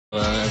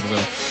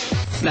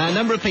Now, a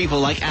number of people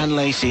like Anne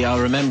Lacey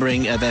are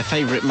remembering their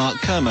favourite Mark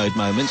Kermode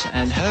moments,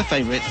 and her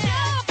favourite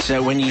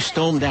is when you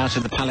stormed out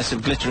of the Palace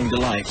of Glittering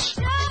Delights,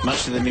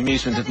 much to the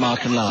amusement of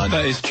Mark and Lard.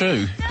 That is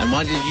true. And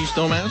why did you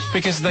storm out?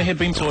 Because they had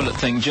been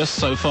toilet-thing just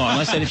so far, and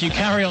I said, if you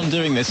carry on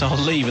doing this, I'll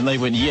leave, and they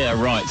went,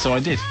 yeah, right, so I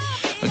did.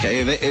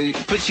 Okay,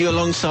 it puts you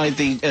alongside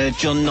the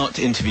John Knott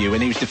interview when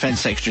he was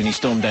Defence Secretary and he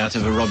stormed out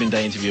of a Robin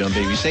Day interview on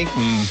BBC.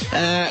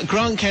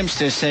 Grant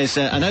Kempster says,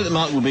 I know that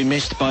Mark will be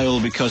missed by all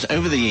because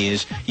over the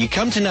years you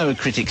come to know a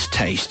critic's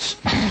tastes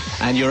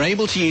and you're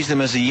able to use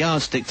them as a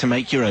yardstick to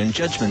make your own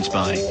judgments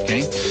by,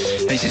 okay?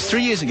 And he says,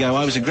 3 years ago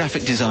I was a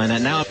graphic designer,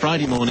 now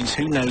Friday mornings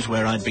who knows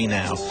where I'd be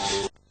now.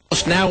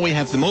 Now we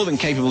have the more than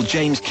capable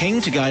James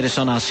King to guide us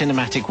on our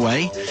cinematic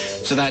way.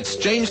 So that's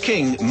James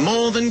King,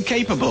 more than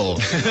capable.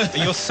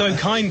 You're so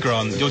kind,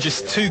 Grant. You're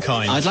just too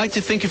kind. I'd like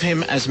to think of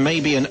him as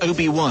maybe an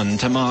Obi-Wan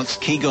to Mark's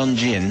Qui-Gon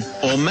Jinn,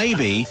 or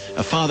maybe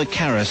a Father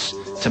Karras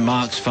to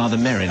Mark's Father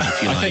Merrin,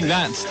 if you like. I think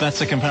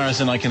that's a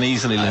comparison I can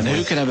easily live And with.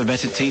 who could have a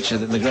better teacher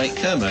than the great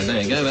Kermode? There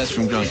you go, that's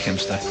from Grant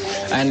Kempster.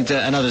 And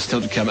others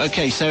still to come.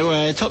 Okay,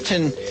 so top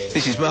 10,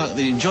 this is Mark.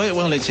 Enjoy it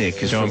while it's here,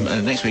 because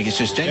next week it's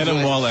just James. Get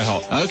them while they're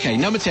hot. Okay,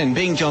 number 10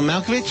 being John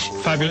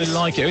Malkovich. Fabulous. I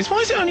like it. Why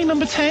is it only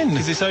number 10?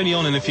 Because it's only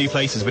on in a few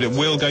places, but it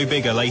will go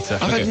bigger later.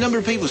 I've had a number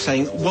of people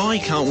saying, why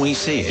can't we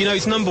see it? You know,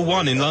 it's number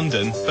 1 in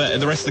London, but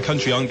the rest of the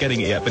country aren't getting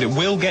it yet, but it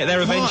will get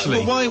there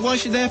eventually. Why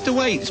should they have to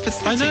wait? It's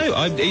pathetic. I know.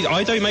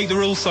 I don't make the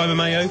rules, Simon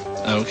Mayo.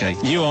 Okay.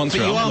 You answer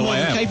But it. you I'm are on the more way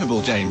than out.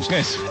 capable, James.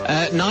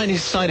 Yes. 9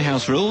 is Cider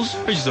House Rules.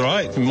 Which is all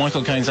right.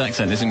 Michael Caine's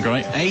accent isn't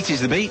great. 8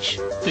 is The Beach.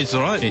 It's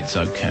all right. It's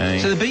okay.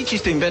 So The Beach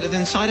is doing better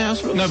than Cider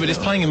House Rules? No, but it's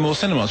playing in more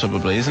cinemas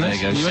probably, isn't it? There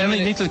you go. You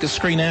only need to look at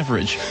screen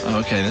average. Oh,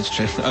 okay, that's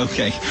true.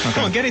 Okay.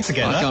 Come on, get it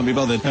together. I can't be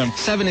bothered.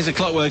 7 is A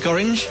Clockwork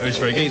Orange. It's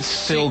very good. It's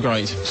still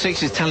great.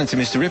 6 is Talented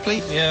Mr. Ripley.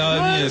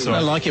 Yeah, it's all I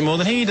right. like it more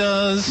than he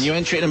does. New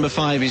entry at number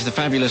 5 is The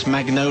Fabulous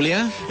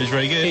Magnolia. It's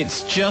very good.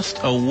 It's just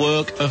a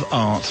work of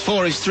art.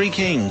 4 is Three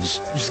Kings.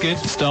 Which is good.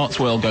 Starts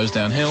well, goes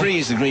downhill. 3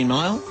 is The Green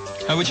Mile.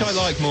 Which I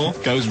like more.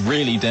 Goes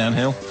really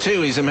downhill.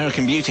 2 is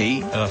American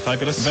Beauty.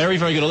 Fabulous. Very,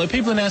 very good. Although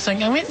people are now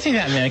saying, I went to see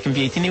that American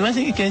Beauty and it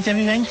wasn't as good as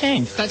everyone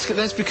said.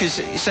 That's because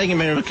saying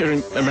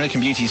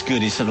American Beauty is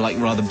good is sort of like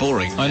rather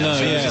boring. I know,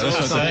 So yeah. that's That's what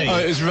what I'm I'm saying. Oh,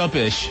 it was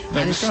rubbish.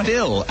 And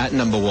still at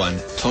number 1,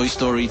 Toy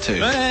Story 2.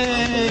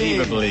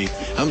 Hey!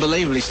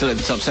 Unbelievably still at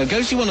the top. So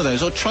go see one of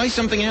those or try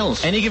something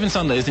else. Any Given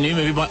Sunday is the new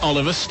movie by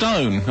Oliver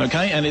Stone,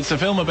 okay? And it's a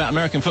film about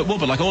American football,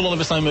 but like all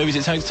Oliver Stone movies,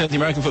 it turns the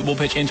American football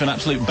pitch into an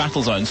absolute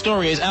battle zone.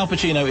 Story is Al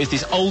Pacino is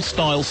this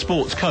old-style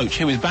sports coach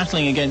who is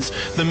battling against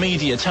the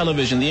media,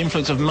 television, the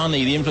influence of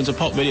money, the influence of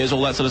pop videos,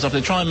 all that sort of stuff,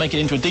 to try and make it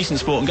into a decent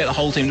sport and get the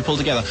whole team to pull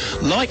together.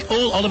 Like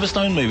all Oliver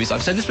Stone movies,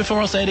 I've said this before,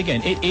 I'll say it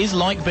again, it is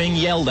like being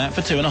yelled at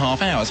for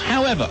 2.5 hours.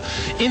 However,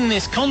 in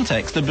this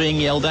context, the being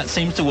yelled at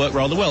seems to work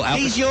rather well.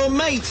 He's your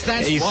mate,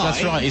 that's why.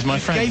 That's right, he's my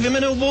friend. Gave him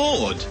an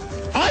award.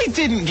 I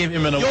didn't give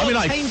him an award. I mean,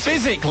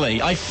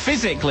 I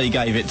physically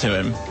gave it to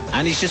him.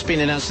 And he's just been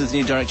announced as the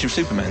new director of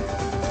Superman.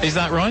 Is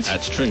that right?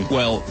 That's true.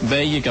 Well,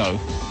 there you go.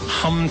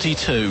 Humpty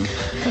 2.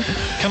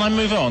 Can I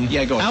move on?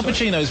 Yeah, go on. Al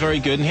Pacino's very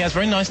good, and he has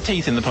very nice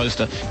teeth in the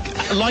poster.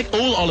 Like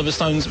all Oliver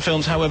Stone's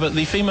films, however,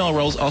 the female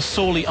roles are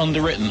sorely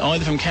underwritten,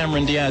 either from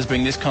Cameron Diaz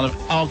being this kind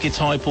of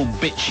archetypal,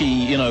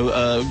 bitchy,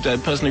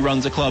 person who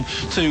runs a club,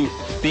 to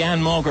the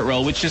Anne Margaret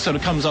role, which just sort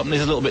of comes up and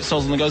is a little bit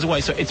sozzled and goes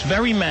away. So it's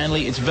very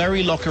manly, it's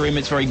very locker room,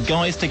 it's very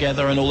guys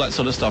together and all that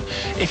sort of stuff.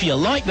 If you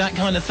like that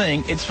kind of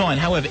thing, it's fine.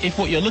 However, if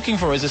what you're looking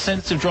for is a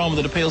sensitive drama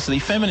that appeals to the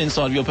feminine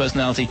side of your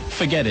personality,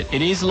 forget it.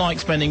 It is like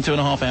spending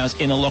 2.5 hours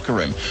in a locker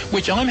room,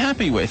 which I'm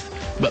happy with,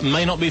 but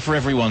may not be for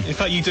everyone. In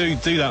fact, you do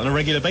that on a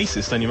regular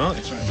basis, don't you, Mark?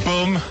 That's right.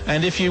 Boom,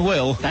 and if you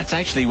will. That's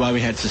actually why we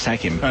had to sack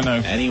him. I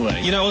know.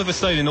 Anyway. You know, Oliver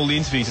Stone in all the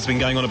interviews has been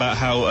going on about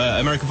how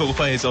American football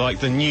players are like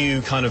the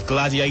new kind of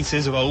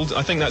gladiators of old.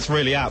 I think that's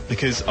really apt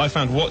because I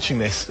found watching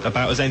this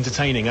about as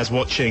entertaining as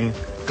watching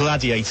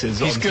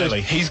gladiators on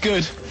telly. He's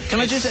good. Can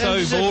I just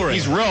so boring.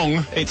 He's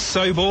wrong. It's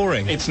so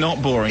boring. It's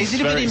not boring. Is it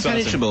It's a bit very exciting.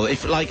 impenetrable?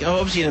 If, like,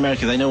 obviously in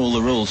America they know all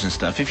the rules and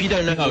stuff. If you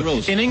don't know the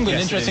rules... In England,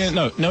 Yes, it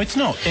interestingly, no, it's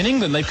not. In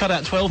England, they've cut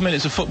out 12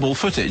 minutes of football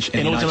footage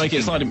in order to make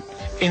it slightly...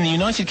 In the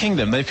United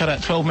Kingdom, they've cut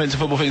out 12 minutes of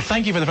football footage.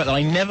 Thank you for the fact that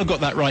I never got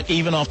that right,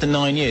 even after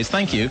 9 years.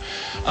 Thank you.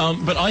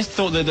 But I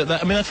thought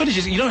that footage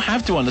is... You don't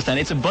have to understand.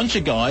 It's a bunch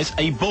of guys,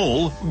 a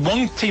ball,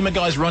 one team of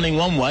guys running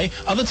one way,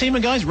 other team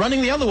of guys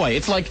running the other way.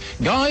 It's like,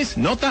 guys,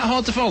 not that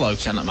hard to follow.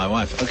 Sound like my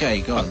wife.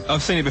 Okay, go on.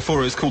 I've seen it before.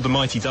 It was called The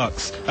Mighty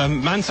Ducks.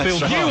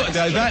 Mansfield Park.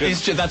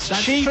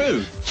 That's cheap.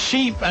 True.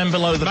 Cheap and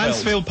below the belt.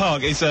 Mansfield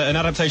Park is an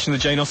adaptation of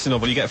the Jane Austen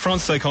novel. You get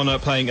Frances O'Connor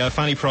playing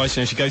Fanny Price,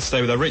 and she goes to stay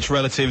with her rich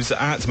relatives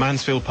at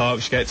Mansfield Park.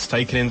 She gets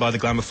taken in by the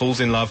glamour, falls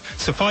in love.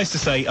 Suffice to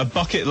say, a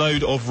bucket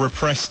load of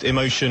repressed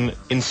emotion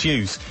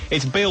ensues.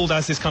 It's billed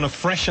as this kind of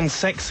fresh and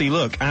sexy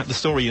look at the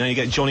story. You know, you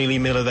get Johnny Lee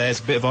Miller there, it's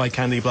a bit of eye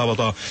candy, blah, blah,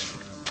 blah.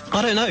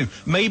 I don't know.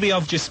 Maybe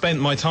I've just spent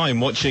my time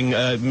watching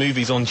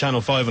movies on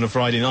Channel 5 on a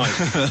Friday night.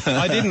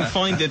 I didn't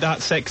find it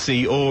that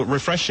sexy or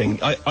refreshing.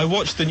 I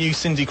watched the new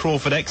Cindy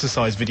Crawford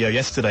exercise video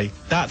yesterday.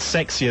 That's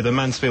sexier than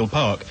Mansfield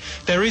Park.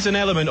 There is an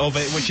element of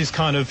it which is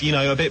kind of, you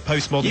know, a bit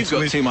postmodern. You've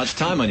got too much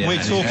time on your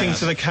hands. We're talking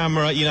to the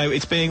camera, you know,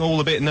 it's being all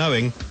a bit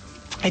knowing.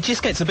 It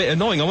just gets a bit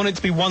annoying. I want it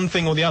to be one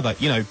thing or the other.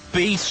 You know,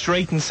 be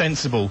straight and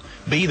sensible.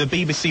 Be the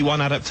BBC One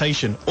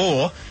adaptation.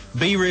 Or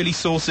be really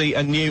saucy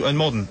and new and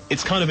modern.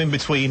 It's kind of in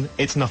between.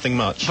 It's nothing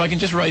much. If I can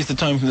just raise the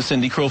tone from the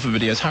Cindy Crawford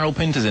videos, Harold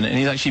Pinter's in it, and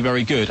he's actually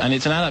very good. And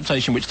it's an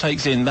adaptation which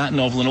takes in that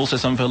novel and also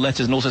some of her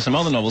letters and also some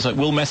other novels. So it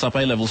will mess up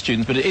A-level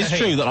students. But it is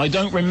true that I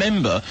don't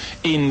remember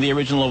in the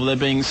original novel there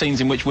being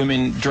scenes in which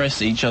women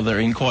dress each other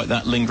in quite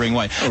that lingering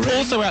way. Oh, really?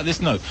 Also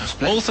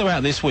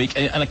out this week,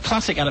 and a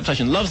classic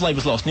adaptation, Love's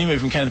Labour's Lost, new movie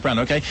from Kenneth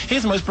Branagh. Okay,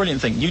 here's the most brilliant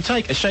thing: you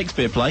take a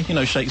Shakespeare play, you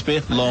know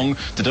Shakespeare, long,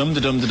 da-dum,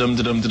 da-dum, da-dum,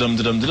 da-dum, da-dum,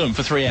 da-dum, da-dum,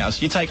 for 3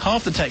 hours. You take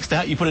half the text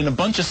out, you put in a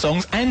bunch of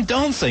songs and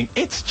dancing.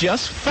 It's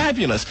just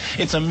fabulous.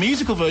 It's a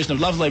musical version of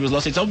Love's Labour's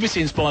Lost. It's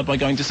obviously inspired by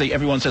going to see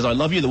Everyone Says I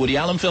Love You, the Woody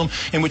Allen film,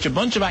 in which a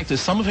bunch of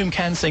actors, some of whom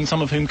can sing,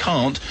 some of whom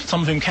can't,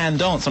 some of whom can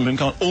dance, some of whom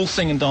can't, all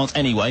sing and dance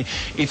anyway.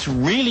 It's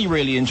really,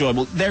 really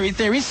enjoyable. There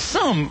is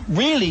some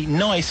really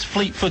nice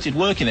fleet-footed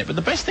work in it, but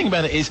the best thing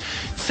about it is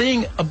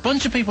seeing a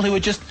bunch of people who are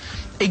just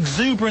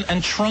exuberant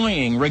and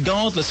trying,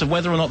 regardless of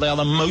whether or not they are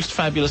the most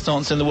fabulous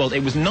dancer in the world.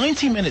 It was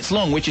 90 minutes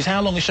long, which is how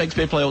long a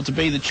Shakespeare play ought to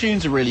be. The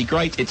tunes are really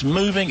great. It's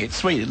moving. It's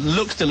sweet. It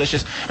looks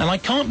delicious. And I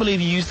can't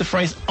believe you used the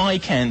phrase eye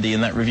candy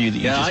in that review that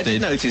you just did. Yeah, I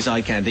did notice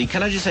eye candy.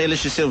 Can I just say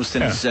Alicia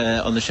Silverstone's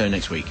on the show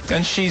next week?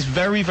 And she's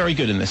very, very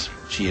good in this.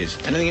 She is.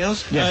 Anything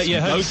else? Yes,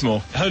 loads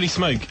more. Holy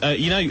smoke.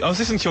 You know, I was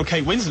listening to your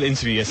Kate Winslet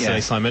interview yesterday,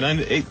 Simon,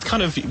 and it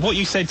kind of, what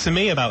you said to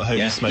me about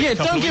Holy Smoke. Yeah,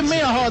 don't give me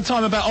a hard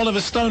time about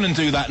Oliver Stone and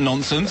do that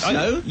nonsense.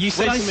 No, you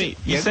said to me,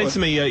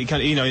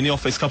 you know, in the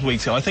office a couple of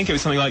weeks ago, I think it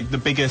was something like the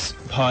biggest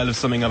pile of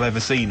something I've ever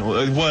seen,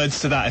 or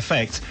words to that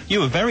effect. You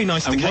were very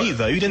nice to Kate,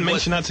 though. You didn't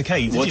mention that to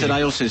Kate, did you? What did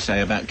I also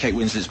say about Kate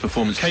Winslet's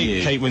performance to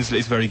you? Kate Winslet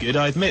is very good,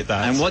 I admit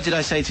that. And what did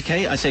I say to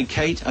Kate? I said,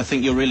 Kate, I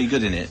think you're really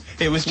good in it.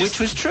 It was just, which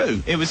was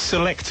true. It was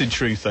selected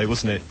truth, though,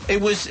 wasn't it? It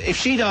was. If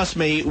she'd asked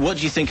me, what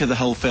do you think of the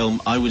whole film,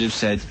 I would have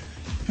said,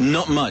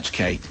 not much,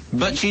 Kate.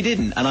 But she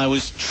didn't, and I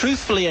was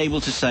truthfully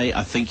able to say,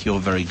 I think you're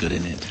very good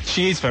in it.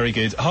 She is very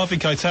good. Harvey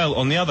Keitel,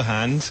 on the other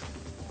hand...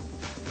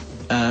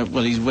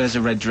 well, he wears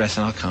a red dress,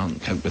 and I can't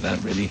cope with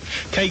that, really.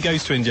 Kate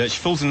goes to India, she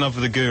falls in love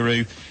with the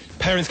guru.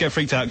 Parents get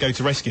freaked out, go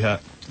to rescue her.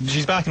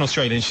 She's back in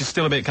Australia, and she's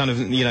still a bit kind of,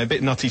 you know, a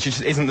bit nutty. She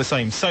just isn't the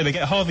same. So they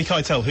get Harvey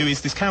Keitel, who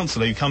is this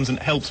counsellor who comes and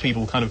helps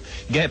people kind of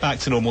get back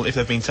to normal if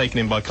they've been taken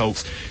in by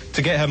cults,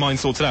 to get her mind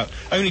sorted out.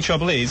 Only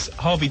trouble is,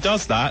 Harvey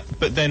does that,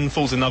 but then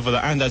falls in love with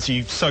her, and as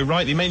you so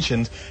rightly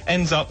mentioned,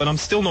 ends up, and I'm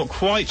still not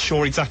quite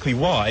sure exactly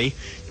why,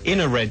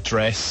 in a red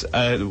dress,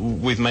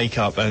 with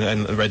makeup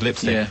and red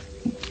lipstick. Yeah.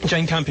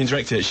 Jane Campion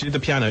directed it. She did the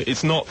piano.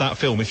 It's not that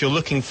film. If you're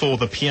looking for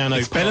the piano,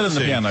 it's better than the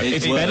piano.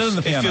 It's better than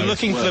the piano. If you're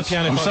looking for the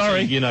piano, I'm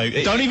sorry. You know,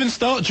 don't even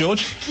start,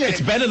 George. It's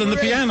better than the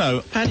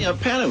piano.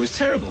 Piano was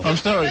terrible. I'm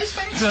sorry.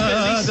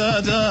 Da,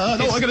 da, da.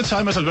 No, I'm going to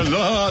tell myself.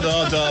 Da,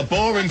 da, da.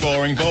 Boring,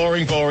 boring,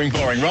 boring, boring,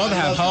 boring. Rather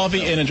have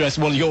Harvey in a dress.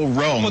 Well, you're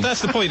wrong. Well,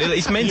 that's the point.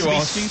 It's meant to be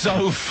stupid.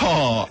 So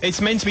far.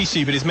 It's meant to be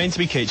stupid. It's meant to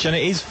be kitsch, and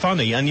it is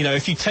funny. And you know,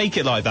 if you take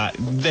it like that,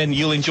 then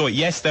you'll enjoy it.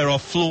 Yes, there are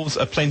flaws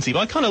aplenty, but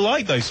I kind of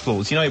like those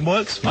flaws. You know, it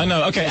works. I know.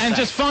 Okay, and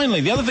just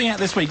finally, the other thing out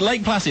this week,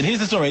 Lake Placid. Here's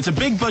the story. It's a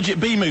big budget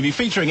B movie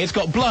featuring, it's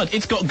got blood,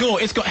 it's got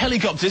gore, it's got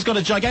helicopters, it's got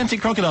a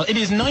gigantic crocodile. It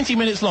is 90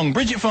 minutes long.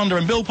 Bridget Fonda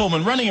and Bill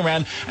Pullman running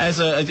around as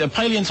a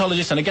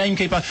paleontologist and a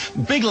gamekeeper.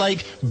 Big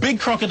lake, big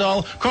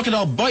crocodile.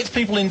 Crocodile bites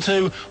people in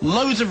two.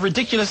 Loads of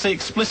ridiculously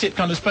explicit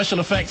kind of special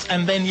effects.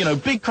 And then, you know,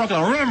 big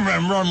crocodile,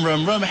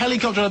 rum,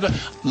 helicopter.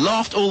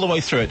 Laughed all the way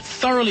through it.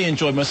 Thoroughly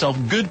enjoyed myself.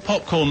 Good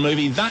popcorn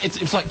movie.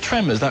 It's like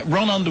Tremors, that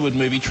Ron Underwood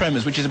movie,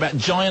 Tremors, which is about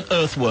giant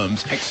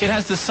earthworms. Excellent. It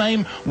has the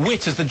same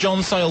wit as the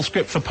John Sayles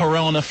script for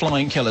Piranha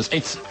Flying Killers.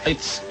 It's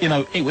you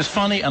know, it was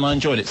funny and I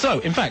enjoyed it. So,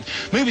 in fact,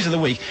 movies of the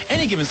week,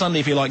 any given Sunday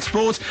if you like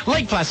sports,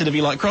 Lake Placid if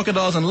you like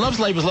crocodiles, and Love's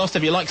Labour's Lost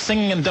if you like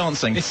singing and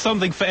dancing. It's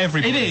something for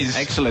everybody. It is.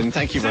 Excellent.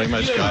 Thank you very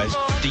much, guys.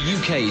 The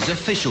UK's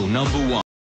official #1.